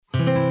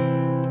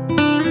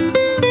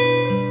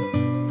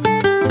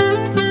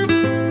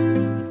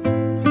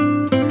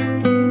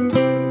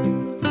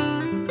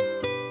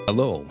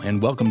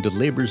and welcome to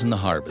Labors in the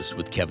Harvest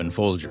with Kevin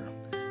Folger.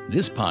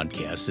 This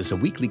podcast is a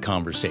weekly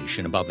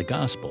conversation about the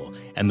gospel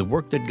and the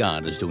work that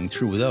God is doing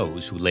through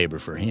those who labor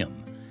for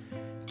Him.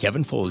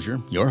 Kevin Folger,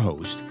 your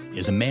host,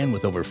 is a man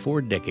with over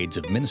 4 decades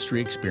of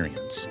ministry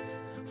experience.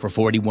 For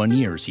 41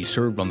 years, he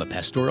served on the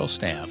pastoral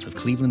staff of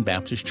Cleveland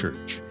Baptist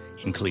Church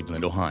in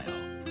Cleveland, Ohio.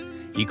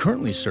 He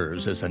currently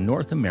serves as the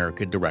North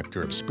America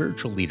Director of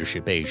Spiritual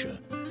Leadership Asia,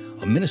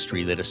 a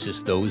ministry that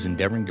assists those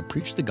endeavoring to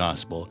preach the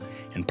gospel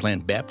and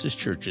plant Baptist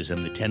churches in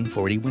the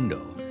 1040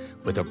 window,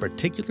 with a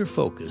particular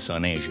focus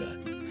on Asia.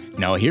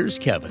 Now here's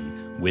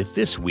Kevin with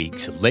this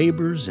week's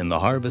Labors in the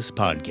Harvest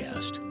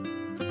podcast.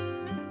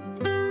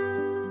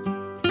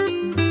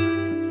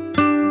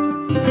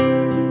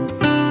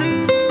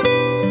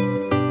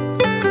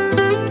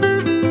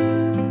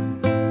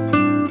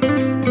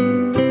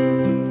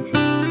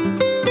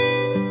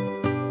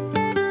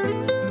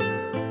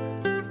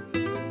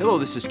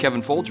 This is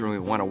Kevin Folger, and we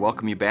want to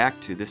welcome you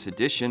back to this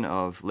edition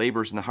of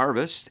Labors in the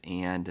Harvest.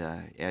 And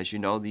as you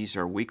know, these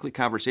are weekly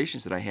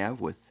conversations that I have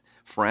with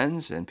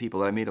friends and people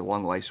that I meet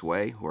along life's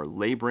way who are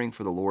laboring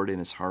for the Lord in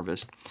His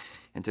harvest.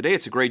 And today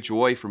it's a great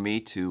joy for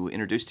me to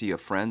introduce to you a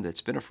friend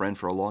that's been a friend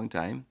for a long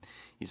time.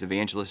 He's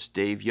evangelist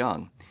Dave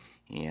Young.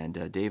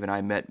 And Dave and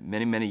I met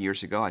many, many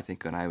years ago, I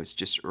think when I was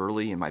just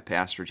early in my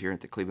pastorate here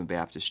at the Cleveland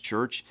Baptist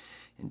Church.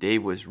 And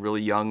Dave was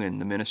really young in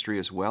the ministry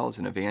as well as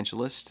an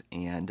evangelist.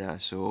 And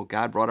so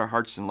God brought our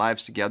hearts and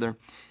lives together.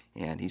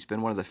 And he's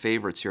been one of the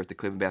favorites here at the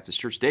Cleveland Baptist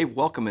Church. Dave,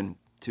 welcome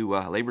to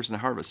Labors in the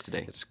Harvest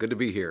today. It's good to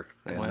be here.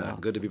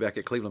 And good to be back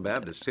at Cleveland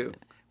Baptist, too.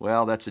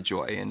 Well, that's a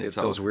joy. And it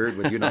feels weird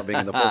with you not being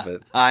in the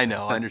pulpit. I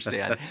know, I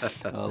understand.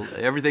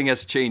 Everything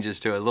has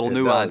changes to it, little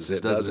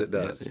nuances, doesn't it? It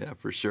does. Yeah,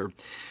 for sure.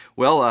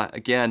 Well,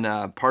 again,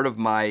 part of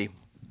my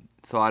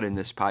thought in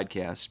this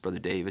podcast, Brother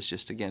Dave, is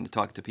just, again, to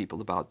talk to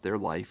people about their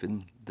life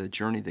and the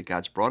journey that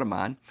God's brought them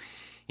on.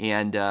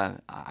 And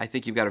I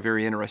think you've got a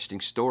very interesting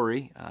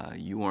story.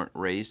 You weren't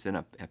raised in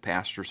a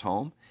pastor's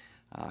home.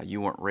 You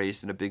weren't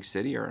raised in a big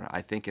city or,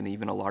 I think, in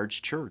even a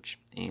large church.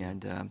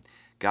 And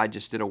God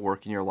just did a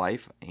work in your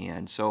life.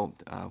 And so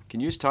can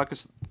you just talk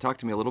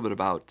to me a little bit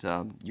about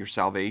your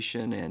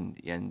salvation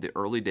and the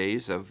early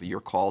days of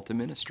your call to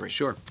ministry?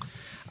 Sure.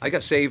 I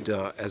got saved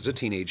as a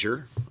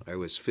teenager. I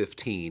was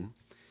 15.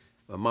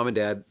 Mom and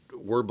Dad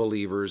were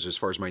believers as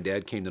far as my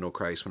dad came to know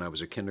Christ when I was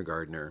a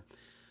kindergartner.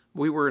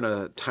 We were in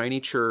a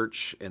tiny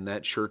church, and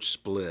that church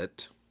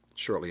split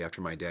shortly after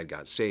my dad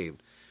got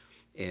saved.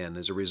 And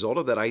as a result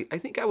of that, I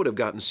think I would have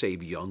gotten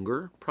saved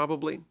younger,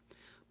 probably.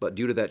 But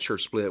due to that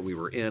church split, we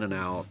were in and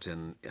out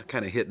and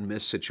kind of hit and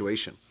miss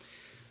situation.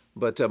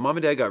 But Mom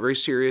and Dad got very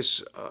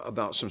serious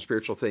about some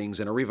spiritual things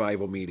in a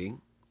revival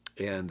meeting,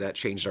 and that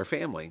changed our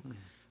family. Mm-hmm.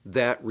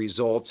 That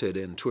resulted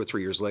in 2 or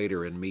 3 years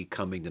later in me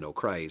coming to know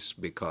Christ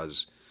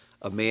because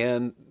a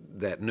man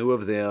that knew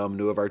of them,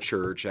 knew of our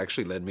church,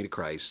 actually led me to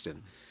Christ.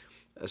 And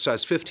so I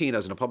was 15, I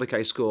was in a public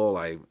high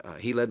school.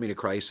 He led me to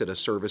Christ at a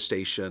service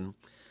station,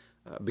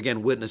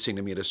 began witnessing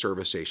to me at a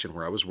service station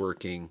where I was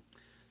working,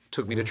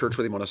 took me to church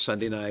with him on a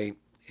Sunday night,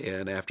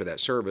 and after that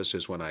service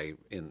is when I,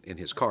 in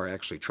his car,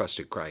 actually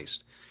trusted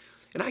Christ.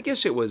 And I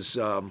guess it was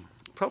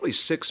probably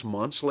 6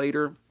 months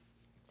later,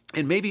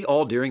 and maybe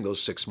all during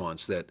those 6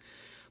 months, that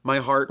my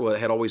heart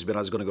had always been I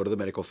was going to go to the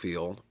medical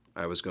field.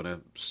 I was going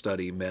to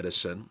study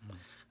medicine.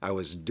 I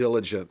was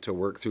diligent to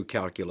work through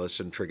calculus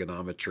and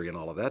trigonometry and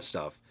all of that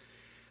stuff,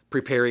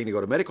 preparing to go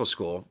to medical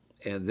school.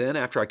 And then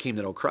after I came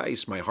to know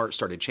Christ, my heart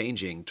started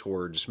changing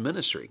towards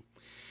ministry.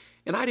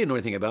 And I didn't know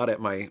anything about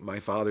it. My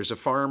father's a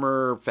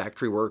farmer,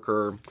 factory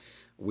worker.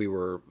 We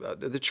were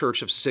the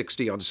church of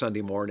 60 on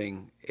Sunday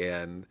morning,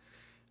 and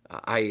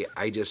I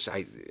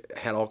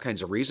had all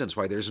kinds of reasons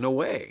why there's no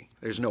way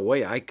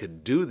I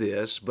could do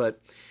this,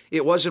 but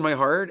it was in my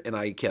heart, and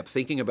I kept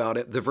thinking about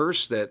it. The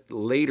verse that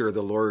later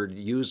the Lord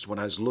used when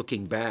I was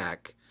looking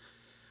back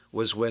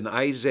was when in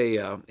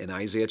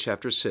Isaiah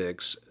chapter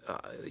 6,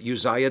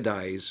 Uzziah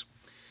dies.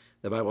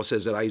 The Bible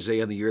says that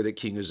Isaiah, in the year that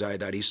King Uzziah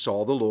died, he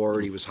saw the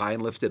Lord, he was high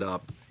and lifted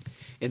up,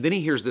 and then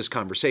he hears this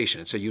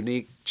conversation. It's a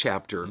unique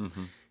chapter.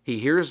 Mm-hmm. He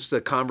hears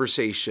the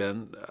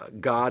conversation.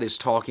 God is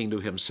talking to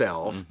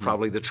himself,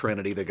 probably the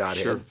Trinity, the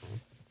Godhead. Sure.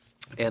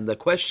 And the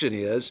question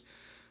is,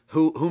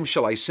 whom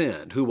shall I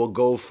send? Who will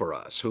go for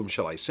us? Whom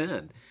shall I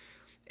send?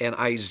 And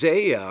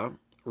Isaiah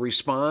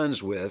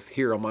responds with,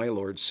 "Here, O my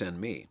Lord, send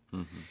me."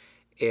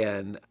 Mm-hmm.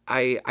 And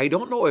I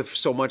don't know if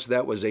so much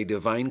that was a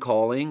divine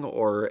calling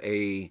or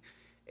a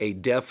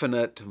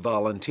definite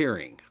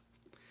volunteering.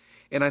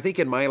 And I think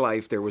in my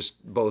life there was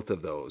both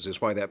of those,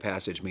 is why that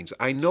passage means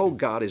I know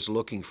God is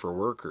looking for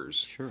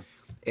workers. Sure.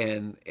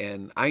 And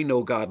I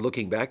know God,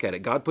 looking back at it,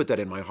 God put that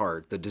in my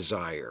heart, the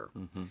desire.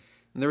 Mm-hmm.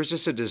 And there was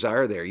just a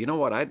desire there. You know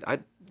what,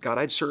 God,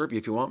 I'd serve you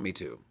if you want me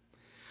to.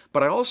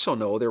 But I also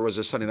know there was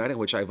a Sunday night in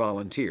which I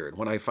volunteered.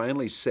 When I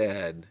finally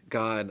said,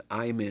 God,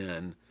 I'm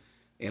in,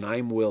 and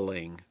I'm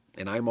willing,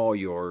 and I'm all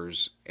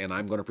yours, and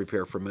I'm going to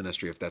prepare for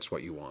ministry if that's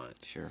what you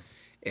want. Sure.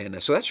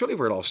 And so that's really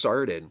where it all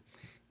started.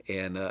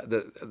 And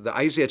the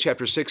Isaiah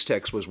chapter 6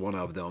 text was one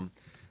of them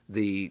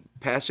the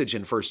passage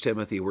in 1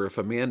 Timothy where if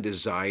a man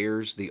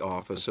desires the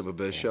office of a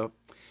bishop,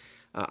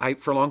 I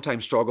for a long time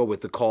struggled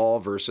with the call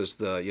versus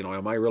the,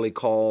 am I really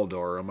called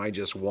or am I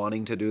just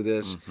wanting to do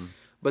this?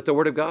 But the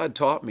Word of God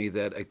taught me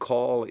that a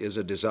call is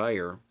a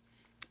desire,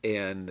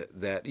 and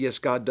that, yes,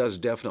 God does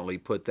definitely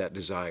put that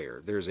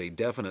desire. There's a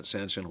definite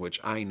sense in which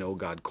I know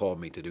God called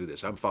me to do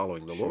this. I'm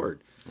following the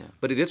Lord. Yeah.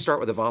 But it did start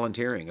with the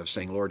volunteering of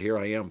saying, Lord, here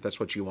I am. If that's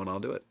what you want,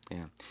 I'll do it.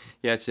 Yeah.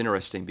 Yeah, it's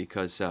interesting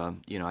because,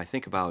 I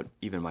think about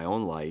even my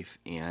own life,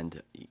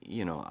 and,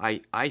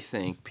 I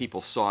think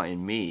people saw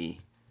in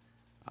me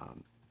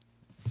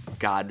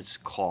God's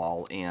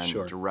call and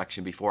Sure.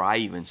 direction before I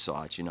even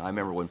saw it. I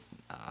remember when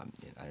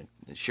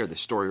I shared the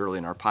story early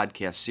in our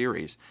podcast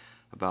series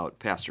about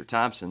Pastor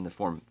Thompson,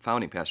 the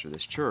founding pastor of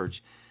this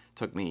church,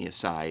 took me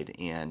aside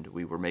and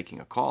we were making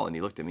a call, and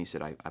he looked at me and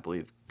said, I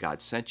believe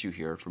God sent you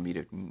here for me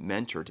to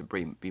mentor, to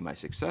be my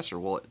successor.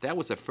 Well, that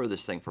was the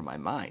furthest thing from my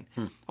mind.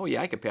 Oh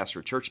yeah, I could pastor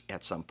a church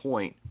at some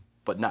point,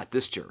 but not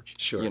this church.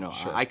 Sure,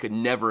 sure. I could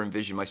never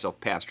envision myself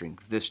pastoring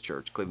this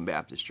church, Cleveland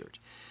Baptist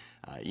Church.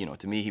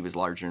 To me, he was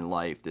larger than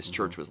life. This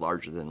church was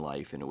larger than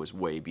life, and it was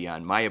way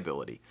beyond my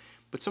ability.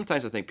 But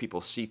sometimes I think people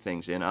see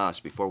things in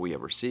us before we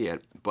ever see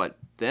it. But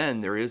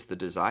then there is the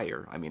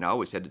desire. I mean, I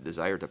always had the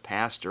desire to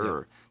pastor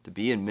or to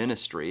be in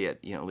ministry.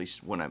 At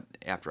least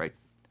after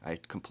I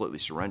completely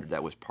surrendered,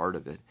 that was part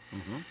of it.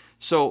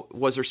 So,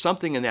 was there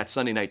something in that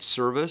Sunday night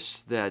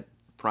service that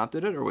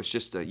prompted it, or was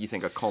just you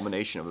think a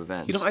culmination of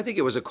events? I think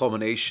it was a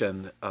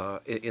culmination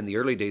in the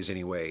early days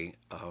anyway.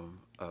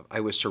 I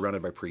was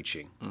surrounded by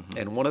preaching.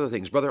 And one of the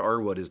things, Brother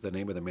Arwood is the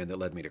name of the man that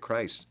led me to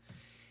Christ.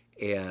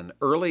 And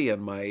early in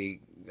my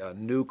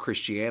new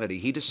Christianity,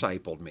 he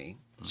discipled me.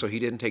 So he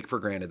didn't take for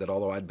granted that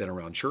although I'd been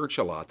around church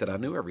a lot, that I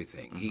knew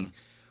everything. He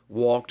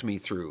walked me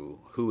through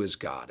who is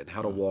God and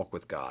how to walk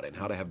with God and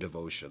how to have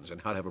devotions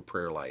and how to have a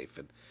prayer life.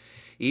 And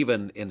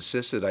even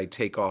insisted I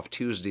take off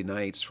Tuesday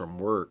nights from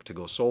work to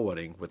go soul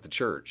winning with the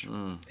church.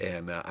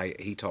 And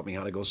he taught me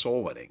how to go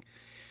soul winning.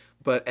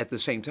 But at the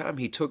same time,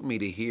 he took me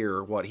to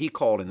hear what he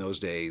called in those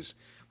days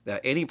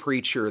that any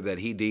preacher that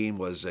he deemed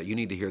was, you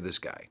need to hear this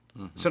guy.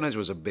 Sometimes it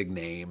was a big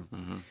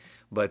name.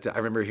 But I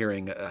remember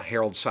hearing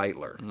Harold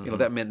Seitler.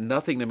 That meant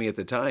nothing to me at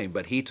the time,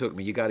 but he took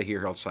me, you got to hear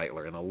Harold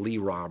Seitler and a Lee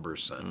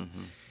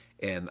Robertson.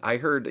 And I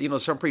heard,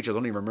 some preachers, I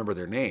don't even remember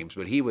their names,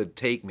 but he would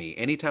take me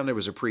anytime there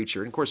was a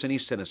preacher. And of course, in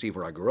East Tennessee,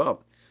 where I grew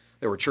up,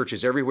 there were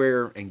churches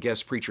everywhere and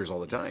guest preachers all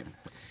the time.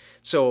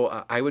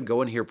 So I would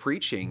go and hear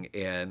preaching,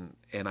 and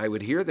I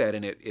would hear that,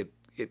 and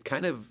it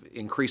kind of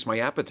increased my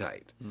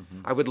appetite.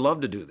 I would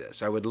love to do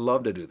this. I would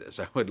love to do this.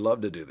 I would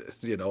love to do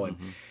this,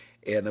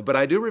 but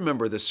I do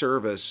remember the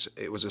service.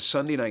 It was a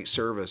Sunday night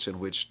service in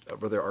which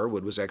Brother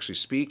Arwood was actually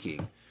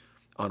speaking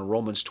on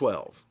Romans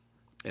 12.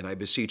 And I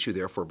beseech you,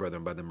 therefore,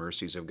 brethren, by the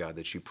mercies of God,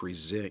 that you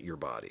present your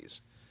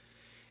bodies.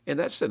 And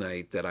that's the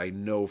night that I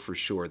know for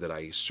sure that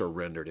I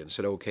surrendered and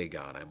said, okay,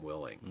 God, I'm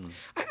willing.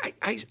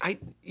 I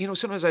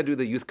sometimes I do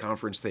the youth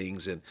conference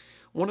things, and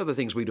one of the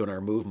things we do in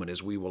our movement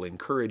is we will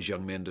encourage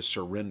young men to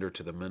surrender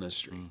to the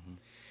ministry.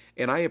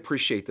 And I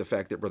appreciate the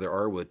fact that Brother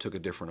Arwood took a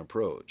different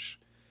approach.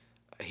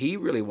 He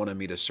really wanted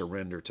me to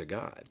surrender to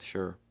God.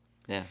 Sure.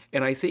 Yeah.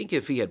 And I think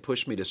if he had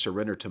pushed me to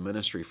surrender to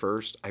ministry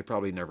first, I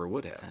probably never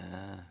would have.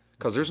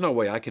 Because there's no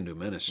way I can do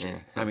ministry.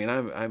 Yeah. I mean,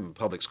 I'm a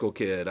public school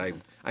kid.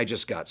 I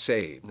just got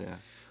saved. Yeah.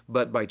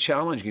 But by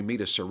challenging me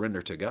to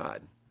surrender to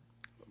God,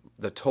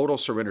 the total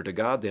surrender to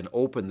God then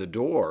opened the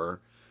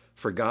door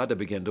for God to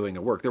begin doing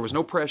a work. There was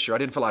no pressure. I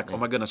didn't feel like, oh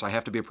my goodness, I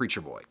have to be a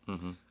preacher boy.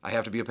 I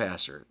have to be a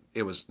pastor.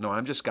 It was, no,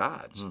 I'm just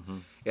God's.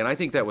 And I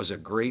think that was a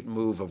great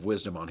move of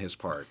wisdom on his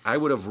part. I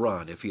would have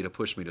run if he'd have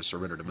pushed me to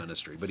surrender to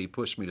ministry, but he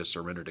pushed me to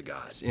surrender to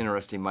God. It's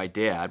interesting. My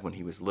dad, when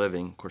he was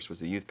living, of course, was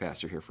the youth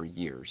pastor here for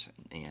years.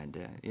 And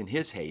in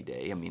his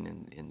heyday,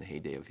 in the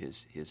heyday of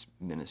his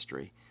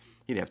ministry,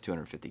 he'd have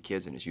 250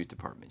 kids in his youth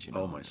department,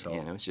 Oh, myself.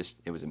 And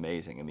it was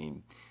amazing. I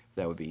mean,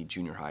 that would be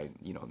junior high,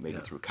 maybe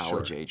through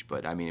college age.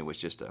 But, I mean, it was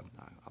just a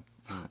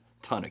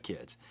ton of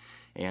kids.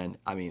 And,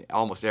 I mean,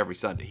 almost every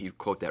Sunday he'd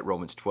quote that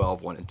Romans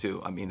 12, 1 and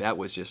 2. I mean, that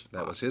was his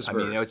verse. I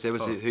mean, it was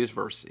his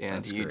verse.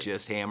 And he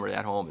just hammered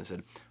that home and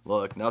said,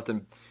 look,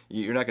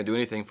 you're not going to do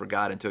anything for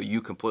God until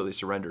you completely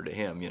surrender to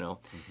him,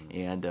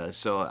 And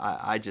so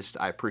I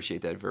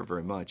appreciate that very,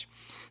 very much.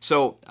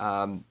 So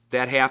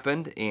that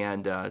happened,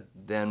 and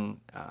then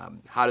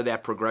how did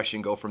that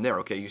progression go from there?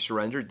 Okay, you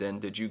surrendered. Then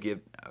did you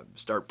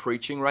start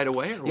preaching right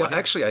away? Or what?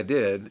 Actually, I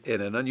did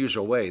in an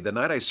unusual way. The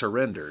night I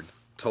surrendered,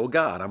 told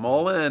God, I'm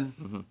all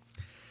in.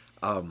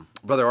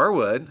 Brother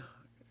Arwood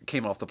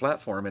came off the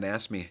platform and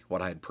asked me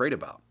what I had prayed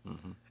about.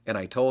 And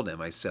I told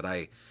him, I said,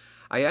 I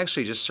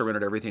actually just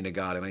surrendered everything to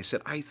God. And I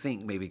said, I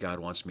think maybe God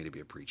wants me to be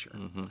a preacher.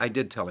 I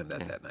did tell him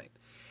that night.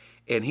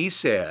 And he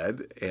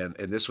said, and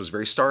this was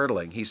very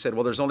startling, he said,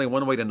 well, there's only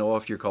one way to know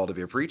if you're called to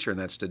be a preacher, and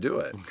that's to do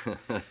it.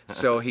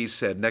 So he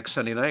said, next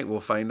Sunday night, we'll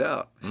find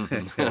out.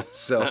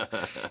 So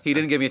he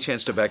didn't give me a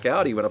chance to back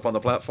out. He went up on the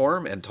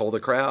platform and told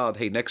the crowd,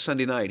 hey, next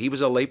Sunday night, he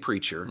was a lay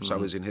preacher, so I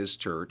was in his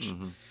church.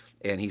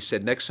 And he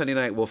said, next Sunday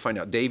night, we'll find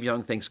out. Dave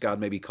Young thinks God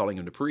may be calling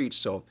him to preach,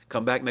 so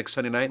come back next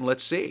Sunday night and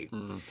let's see.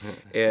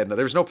 And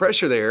there was no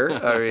pressure there,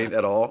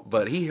 at all.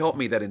 But he helped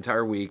me that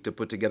entire week to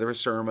put together a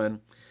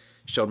sermon,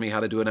 showed me how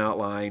to do an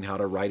outline, how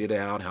to write it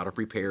out, how to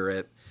prepare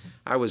it.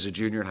 I was a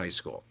junior in high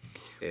school.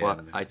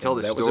 Well, I tell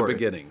this story. That was the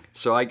beginning.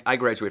 So I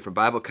graduated from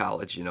Bible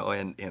college, and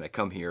I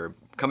come here,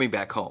 coming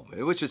back home.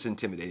 It was just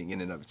intimidating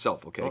in and of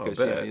itself, okay? Because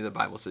the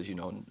Bible says,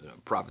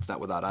 prophet's not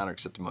without honor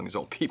except among his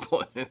own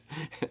people.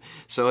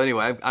 So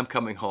anyway, I'm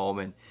coming home,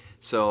 and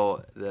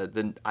so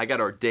I got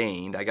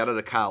ordained. I got out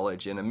of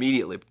college, and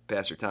immediately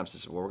Pastor Thompson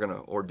said, well, we're going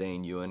to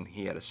ordain you, and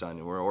he had a son,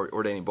 and we're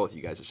ordaining both of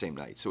you guys the same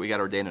night. So we got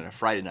ordained on a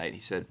Friday night. He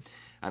said,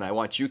 and I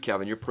want you,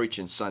 Kevin, you're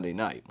preaching Sunday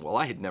night. Well,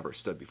 I had never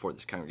stood before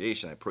this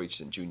congregation. I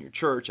preached in junior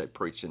church. I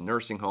preached in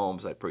nursing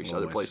homes. I preached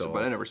other places,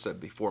 but I never stood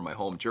before my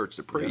home church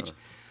to preach. Yeah.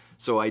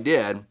 So I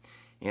did,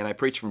 and I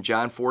preached from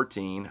John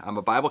 14. I'm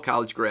a Bible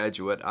college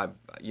graduate. I've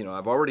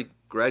already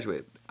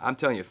graduated. I'm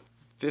telling you,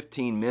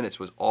 15 minutes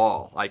was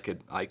all I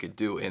could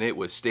do, and it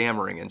was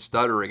stammering and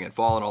stuttering and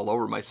falling all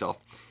over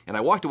myself. And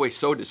I walked away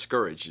so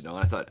discouraged, and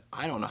I thought,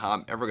 I don't know how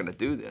I'm ever going to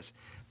do this,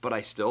 but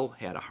I still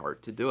had a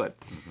heart to do it.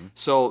 Mm-hmm.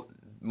 So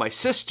my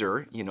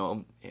sister,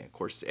 and of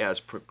course,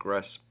 as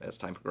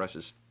time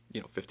progresses,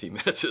 15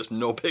 minutes is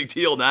no big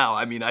deal now.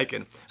 I mean, I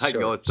can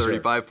go at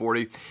 35,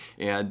 40,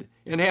 and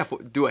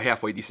do a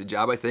halfway decent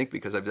job, I think,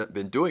 because I've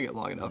been doing it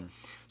long enough.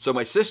 So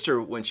my sister,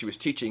 when she was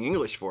teaching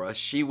English for us,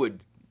 she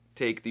would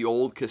take the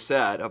old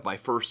cassette of my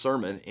first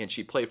sermon, and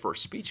she'd play for her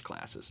speech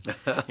classes.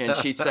 And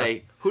she'd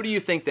say, who do you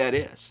think that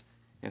is?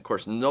 And of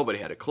course, nobody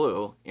had a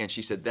clue. And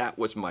she said, that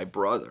was my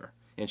brother.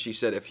 And she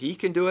said, if he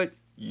can do it,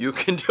 you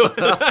can do it.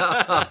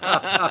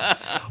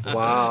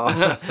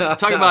 Wow.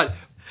 Talking about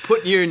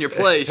putting you in your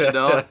place,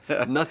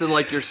 Nothing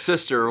like your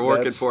sister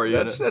working for you.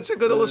 That's a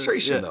good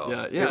illustration, though.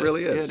 Yeah, it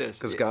really is. It is.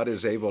 Because God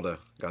is able to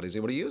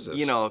use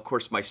us. Of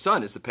course, my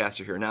son is the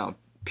pastor here now.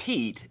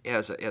 Pete,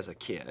 as a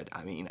kid,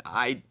 I mean,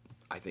 I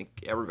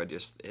think everybody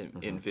just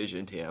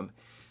envisioned him.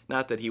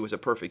 Not that he was a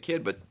perfect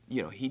kid, but,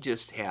 he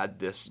just had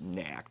this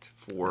knack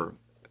for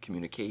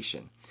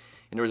communication.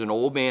 And there was an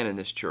old man in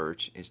this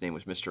church. His name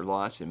was Mr.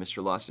 Lawson.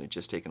 Mr. Lawson had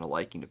just taken a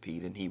liking to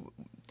Pete, and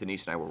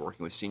Denise and I were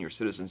working with senior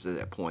citizens at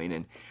that point,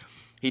 and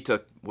he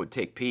would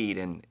take Pete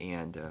and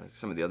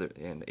some of the other,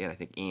 and I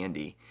think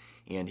Andy,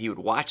 and he would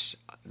watch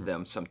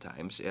them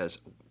sometimes as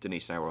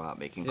Denise and I were out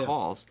making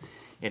calls,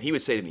 and he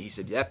would say to me, he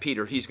said, yeah,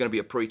 Peter, he's going to be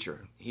a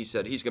preacher. He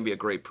said, he's going to be a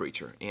great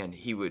preacher. And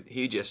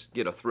he'd just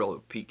get a thrill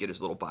of Pete, get his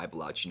little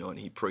Bible out, and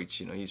he'd preach,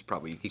 he's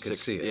probably He could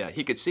see it. Yeah,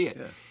 he could see it.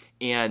 Yeah.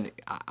 And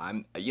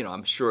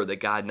I'm sure that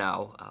God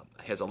now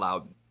has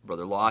allowed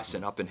Brother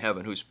Lawson up in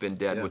heaven, who's been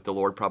dead with the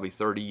Lord probably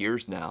 30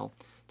 years now,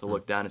 to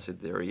look down and say,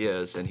 there he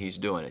is, and he's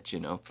doing it,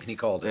 And he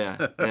called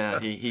it. Yeah,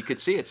 he could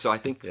see it. So I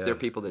think there are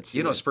people that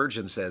see it.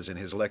 Spurgeon says in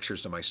his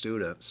lectures to my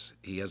students,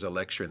 he has a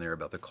lecture in there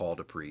about the call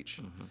to preach.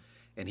 Mm-hmm.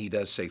 And he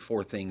does say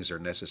 4 things are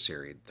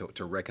necessary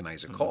to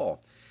recognize a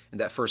call. And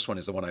that first one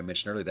is the one I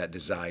mentioned earlier, that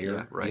desire.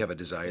 Yeah, right. You have a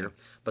desire.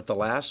 Yeah. But the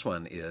last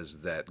one is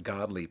that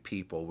godly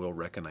people will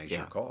recognize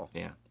your call.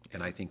 Yeah.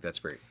 And I think that's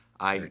very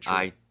true.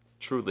 I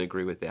truly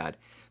agree with that.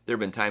 There have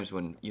been times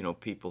when,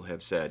 people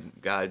have said,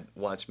 God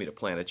wants me to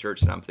plant a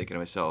church, and I'm thinking to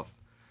myself,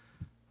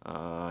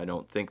 I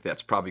don't think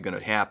that's probably going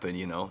to happen,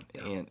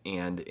 Yeah.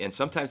 And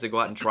sometimes they go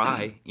out and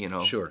try,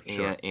 Sure.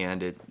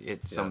 And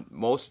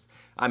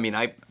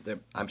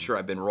I'm sure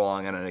I've been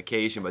wrong on an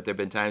occasion, but there have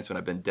been times when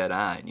I've been dead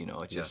on, you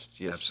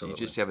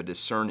just have a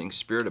discerning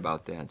spirit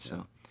about that.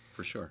 So.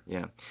 For sure.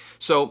 Yeah.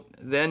 So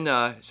then,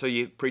 so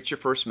you preach your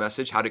first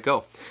message. How'd it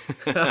go?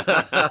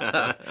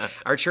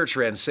 Our church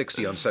ran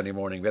 60 on Sunday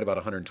morning. We had about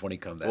 120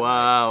 come that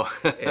Wow.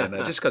 night. And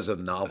just because of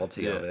the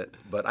novelty of it.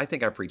 But I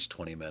think I preached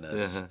 20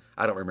 minutes. Uh-huh.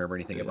 I don't remember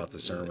anything about the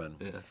sermon.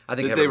 Yeah. I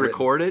think Did they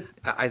record it?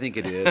 I think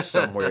it is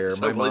somewhere.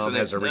 My mom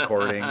has a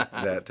recording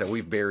that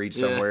we've buried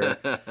somewhere.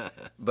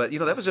 But,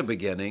 that was a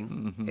beginning.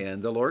 Mm-hmm.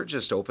 And the Lord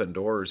just opened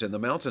doors. In the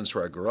mountains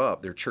where I grew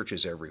up, there are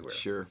churches everywhere.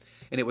 Sure.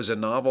 And it was a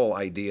novel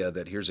idea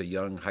that here's a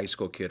young high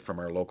school kid from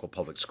our local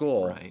public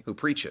school who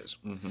preaches.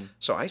 Mm-hmm.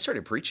 So I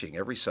started preaching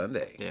every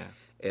Sunday. Yeah.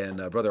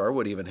 And Brother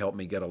Arwood even helped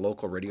me get a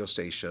local radio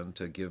station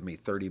to give me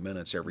 30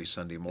 minutes every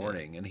Sunday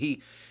morning. Yeah. And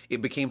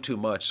it became too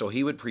much. So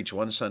he would preach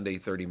one Sunday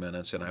 30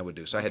 minutes, and I would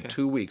do. So I had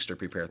 2 weeks to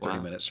prepare a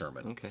 30-minute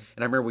sermon. Okay.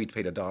 And I remember we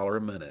paid $1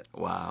 a minute.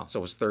 Wow. So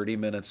it was 30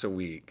 minutes a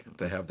week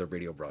to have the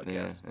radio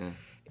broadcast. Yeah.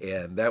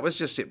 And that was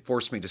just, it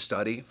forced me to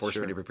study, forced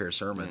me to prepare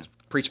sermons. Yeah.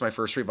 Preached my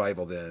first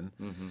revival then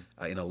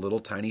in a little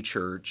tiny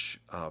church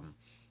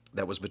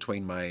that was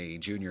between my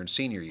junior and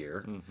senior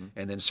year. Mm-hmm.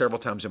 And then several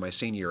times in my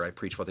senior year, I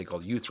preached what they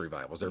called youth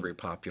revivals. They're very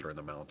popular in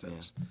the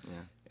mountains.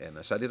 Yeah.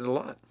 And so I did it a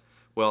lot.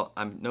 Well,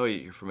 I know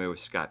you're familiar with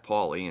Scott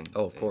Pauley. And,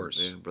 of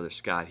course. And Brother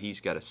Scott, he's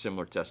got a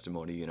similar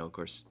testimony, of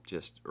course,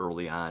 just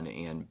early on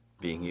and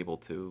being able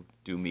to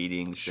do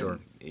meetings. Sure.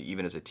 And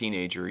even as a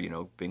teenager,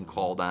 being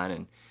called on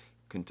and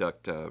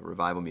conduct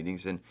revival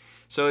meetings. And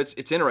so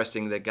it's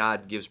interesting that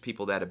God gives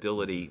people that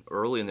ability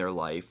early in their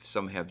life.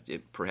 Some have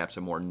perhaps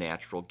a more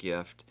natural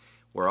gift.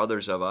 where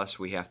others of us,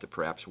 we have to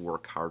perhaps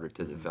work harder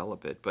to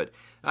develop it. But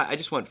I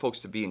just want folks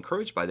to be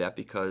encouraged by that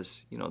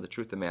because, the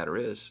truth of the matter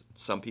is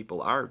some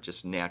people are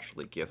just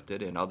naturally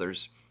gifted and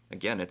others,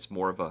 again, it's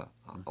more of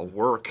a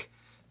work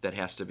that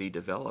has to be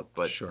developed.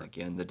 But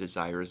again, the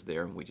desire is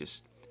there and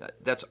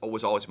that's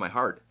always my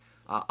heart.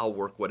 I'll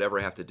work whatever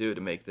I have to do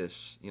to make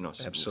this,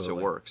 so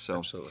work. So,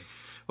 Absolutely.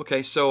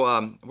 Okay, so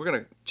we're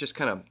going to just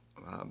kind of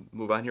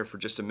move on here for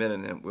just a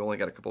minute, and we only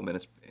got a couple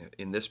minutes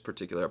in this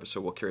particular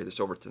episode. We'll carry this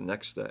over to the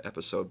next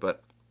episode,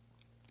 but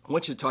I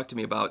want you to talk to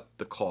me about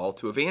the call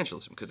to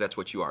evangelism, because that's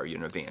what you are. You're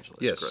an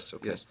evangelist, Yes, Chris.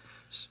 Okay. yes.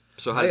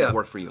 So how did that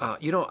work for you?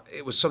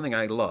 It was something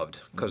I loved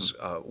because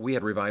we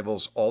had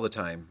revivals all the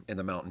time in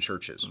the mountain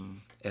churches,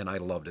 and I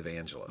loved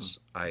evangelists.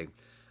 I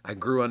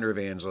grew under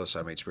evangelists.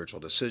 I made spiritual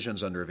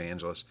decisions under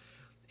evangelists.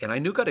 And I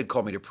knew God had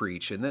called me to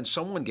preach. And then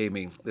someone gave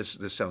me, this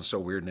sounds so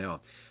weird now,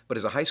 but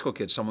as a high school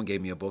kid, someone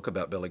gave me a book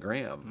about Billy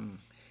Graham.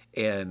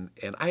 And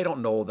I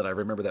don't know that I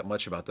remember that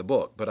much about the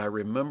book, but I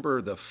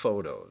remember the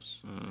photos.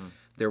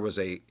 There was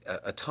a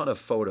ton of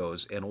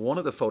photos, and one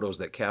of the photos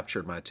that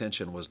captured my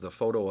attention was the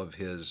photo of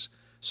his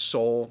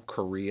Seoul,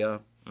 Korea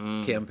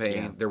campaign.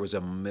 Yeah. There was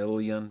 1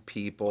 million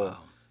people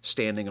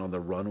standing on the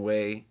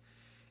runway.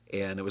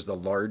 And it was the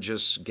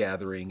largest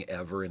gathering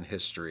ever in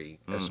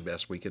history, as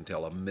best we can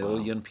tell. 1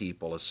 million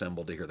people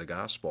assembled to hear the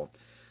gospel.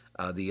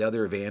 The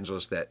other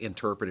evangelist that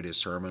interpreted his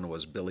sermon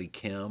was Billy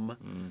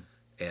Kim.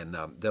 And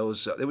it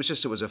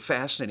was a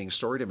fascinating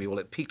story to me. Well,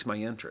 it piqued my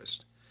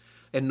interest.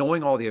 And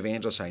knowing all the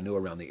evangelists I knew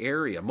around the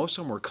area, most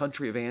of them were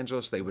country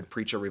evangelists. They would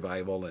preach a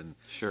revival and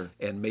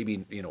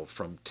maybe,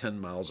 from 10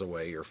 miles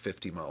away or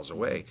 50 miles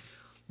away.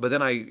 But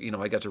then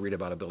I got to read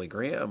about a Billy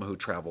Graham who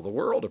traveled the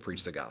world to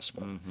preach the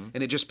gospel,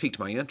 and it just piqued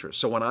my interest.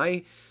 So when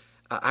I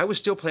was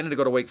still planning to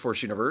go to Wake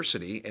Forest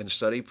University and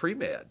study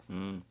pre-med,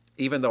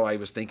 even though I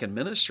was thinking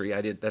ministry.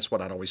 That's what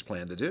I'd always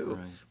planned to do.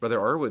 Right. Brother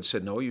Arwood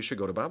said, "No, you should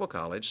go to Bible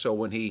college." So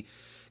when he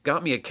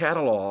got me a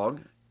catalog,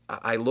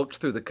 I looked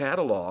through the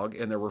catalog,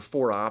 and there were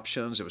 4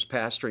 options. It was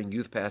pastoring,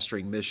 youth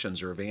pastoring,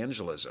 missions, or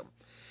evangelism.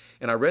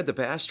 And I read the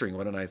pastoring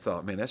one, and I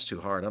thought, man, that's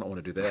too hard. I don't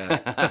want to do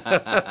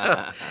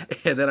that.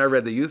 And then I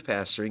read the youth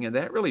pastoring, and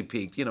that really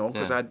piqued,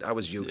 because I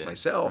was youth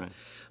myself. Right.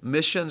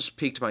 Missions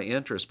piqued my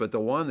interest, but the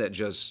one that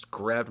just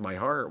grabbed my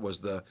heart was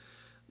the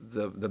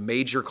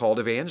major call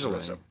to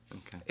evangelism.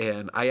 Right. Okay.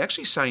 And I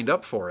actually signed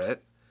up for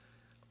it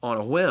on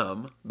a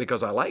whim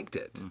because I liked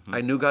it. Mm-hmm. I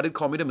knew God had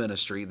called me to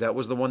ministry. That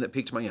was the one that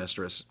piqued my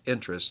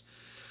interest.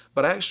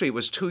 But actually, it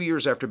was 2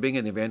 years after being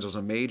in the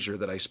evangelism major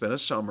that I spent a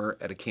summer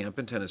at a camp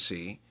in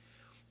Tennessee.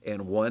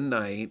 And one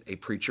night, a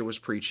preacher was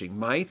preaching.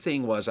 My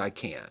thing was, I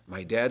can't.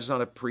 My dad's not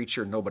a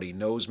preacher. Nobody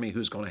knows me.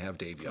 Who's going to have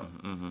Dave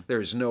Young? Mm-hmm.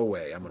 There's no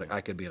way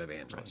I could be an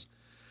evangelist.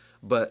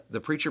 Right. But the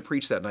preacher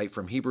preached that night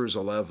from Hebrews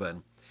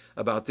 11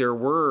 about there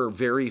were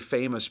very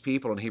famous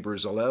people in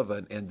Hebrews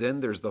 11, and then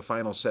there's the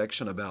final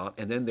section about,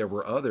 and then there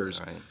were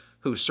others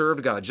who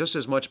served God just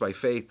as much by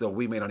faith, though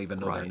we may not even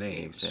know their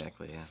names.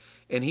 Exactly, yeah.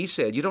 And he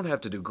said, you don't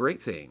have to do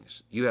great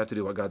things. You have to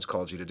do what God's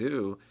called you to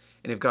do.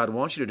 And if God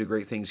wants you to do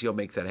great things, He'll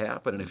make that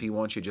happen. And if He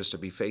wants you just to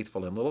be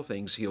faithful in little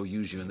things, He'll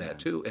use you in that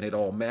too. And it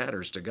all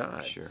matters to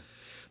God. Sure.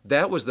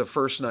 That was the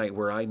first night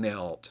where I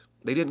knelt.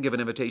 They didn't give an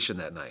invitation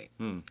that night.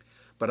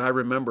 But I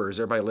remember as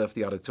everybody left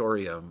the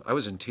auditorium, I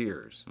was in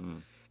tears.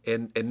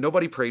 And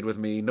nobody prayed with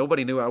me.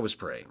 Nobody knew I was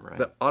praying. Right.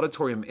 The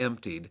auditorium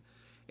emptied,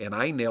 and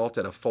I knelt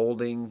at a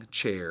folding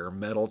chair,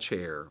 metal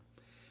chair,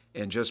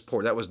 and just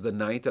poured. That was the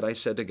night that I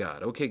said to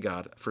God, okay,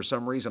 God, for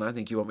some reason I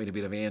think you want me to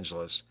be an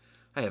evangelist.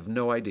 I have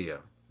no idea.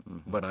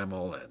 But I'm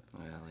all in.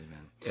 Well,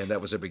 amen. And that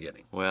was a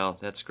beginning. Well,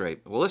 that's great.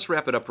 Well, let's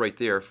wrap it up right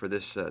there for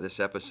this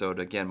episode.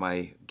 Again,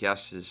 my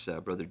guest is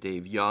Brother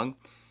Dave Young.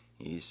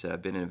 He's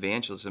been in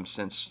evangelism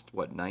since,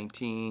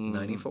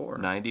 1994.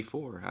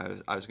 94.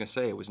 I was going to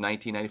say it was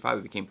 1995.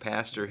 He became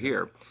pastor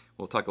here.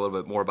 We'll talk a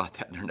little bit more about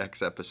that in our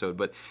next episode.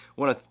 But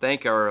I want to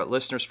thank our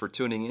listeners for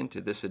tuning in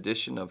to this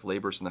edition of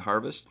Laborers in the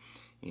Harvest.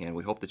 And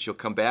we hope that you'll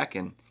come back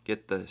and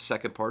get the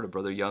second part of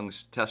Brother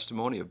Young's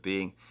testimony of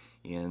being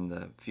in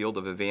the field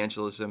of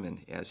evangelism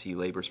and as he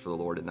labors for the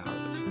Lord in the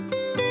harvest.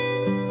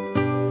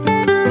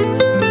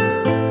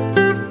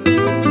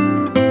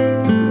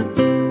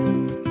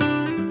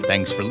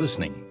 Thanks for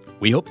listening.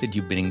 We hope that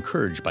you've been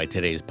encouraged by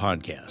today's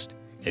podcast.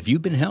 If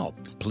you've been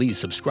helped, please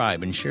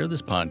subscribe and share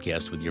this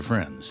podcast with your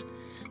friends.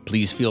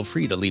 Please feel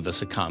free to leave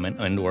us a comment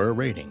and/or a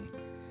rating.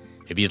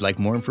 If you'd like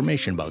more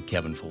information about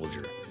Kevin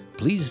Folger,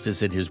 please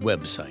visit his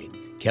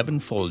website,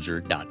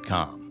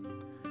 kevinfolger.com.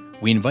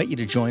 We invite you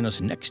to join us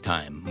next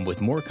time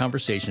with more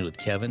conversations with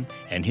Kevin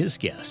and his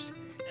guests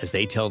as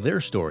they tell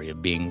their story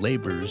of being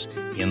laborers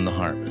in the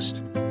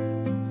harvest.